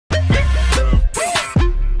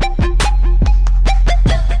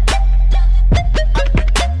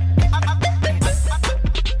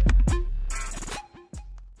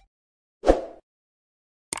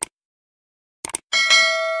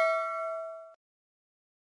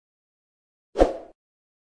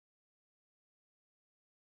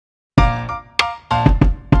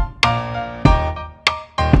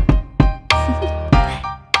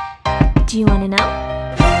Do you wanna know?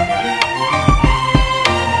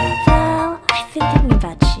 Well, I've been thinking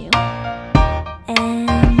about you,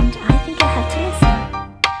 and I think I have to listen,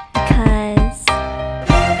 because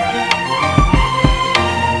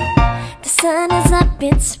the sun is up,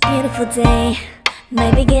 it's a beautiful day. My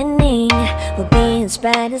beginning will be as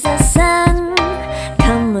bright as the sun.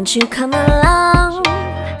 Come, won't you come along?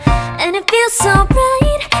 And it feels so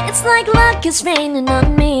bright, it's like luck is raining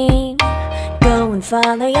on me. Go and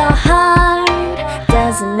follow your heart,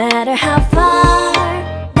 doesn't matter how far.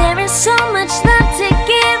 There is so much love to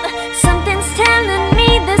give, something's telling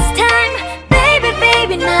me this time. Baby,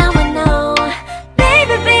 baby, now I know.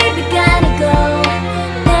 Baby, baby, gotta go.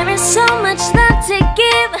 There is so much love to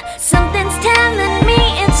give, something's telling me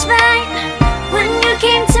it's right. When you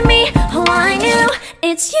came to me, oh I knew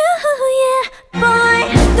it's you, yeah, boy.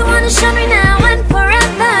 The one who showed me now and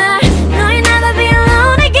forever. No, you'll never be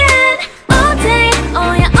alone again. All day,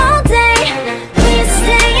 oh yeah, all day. Please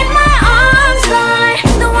stay in my arms, boy.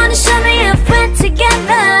 The one who showed me if we're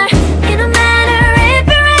together. It don't matter if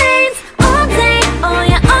it rains. All day, oh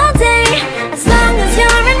yeah, all day. As long as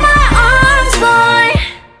you're in my arms, boy.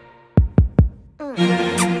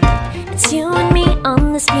 It's you and me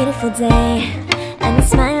on this beautiful day, and I'm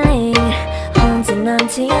smiling, holding on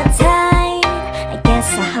to you tight. I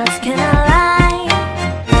guess our hearts can align,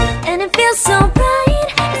 and it feels so bright.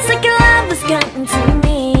 It's like your love has gotten to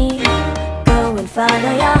me. Go and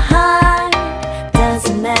follow your heart,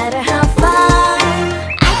 doesn't matter how far.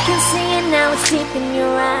 I can see it now, it's deep in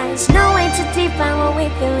your eyes. No way to define what we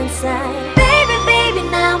feel inside. Baby, baby,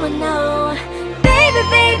 now I know. Baby,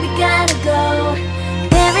 baby, gotta go.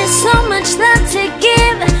 There is so much love to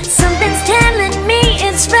give, something's telling me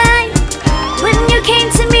it's right. When you came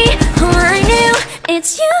to me, oh I knew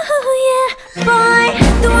it's you, yeah, boy.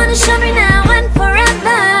 The one who showed me now and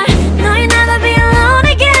forever. No, you'll never be alone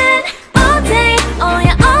again. All day, oh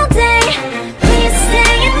yeah, all day. Please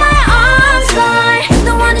stay in my arms, boy.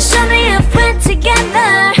 The one who showed me if we're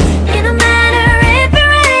together. It don't matter if it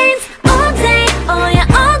rains. All day, oh yeah,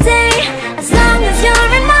 all day. As long as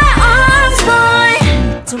you're in my arms, boy.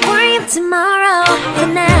 Don't worry of tomorrow, for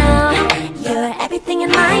now you're everything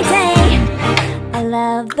in my day. I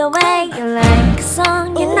love the way you like a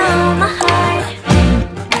song, you know my heart.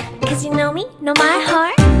 Cause you know me, know my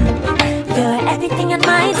heart. You're everything in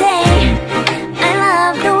my day. I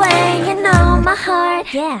love the way you know my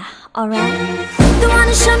heart. Yeah, alright. The one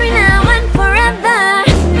who showed me now and forever.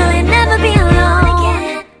 No, you'll never be alone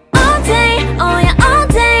again. All day, oh yeah, all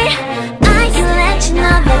day. I can let you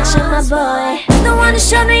know that you're my boy. The one who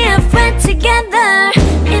showed me if we're together.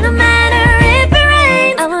 It don't matter if it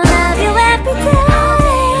rains. I will love you every day.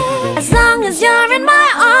 As long as you're in my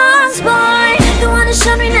arms, boy. The one who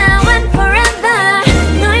showed me now and forever.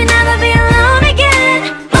 No, you'll never be alone again.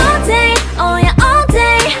 All day, oh yeah, all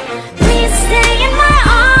day. Please stay in my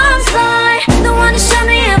arms, boy. The one who showed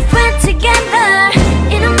me if we're together.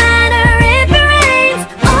 It don't matter if it rains.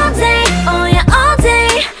 All day, oh yeah, all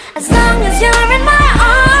day. As long as you're in my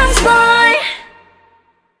arms, boy.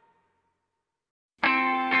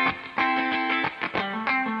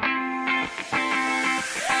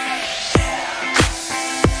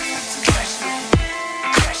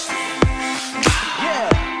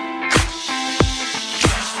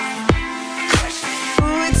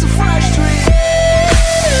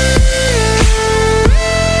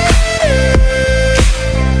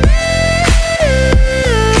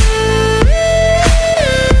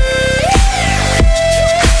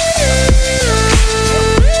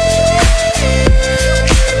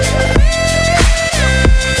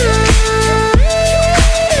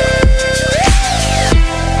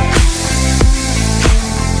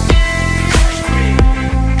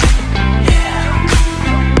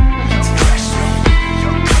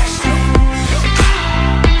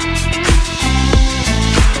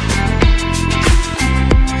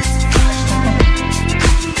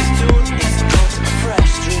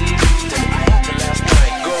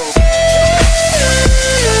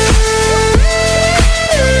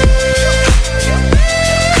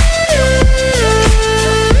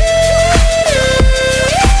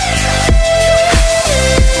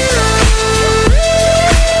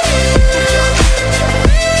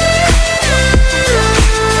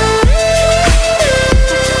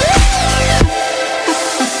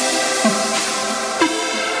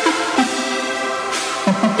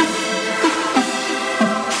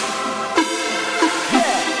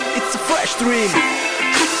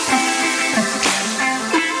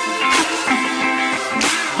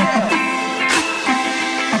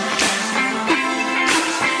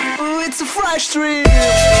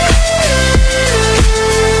 Stream.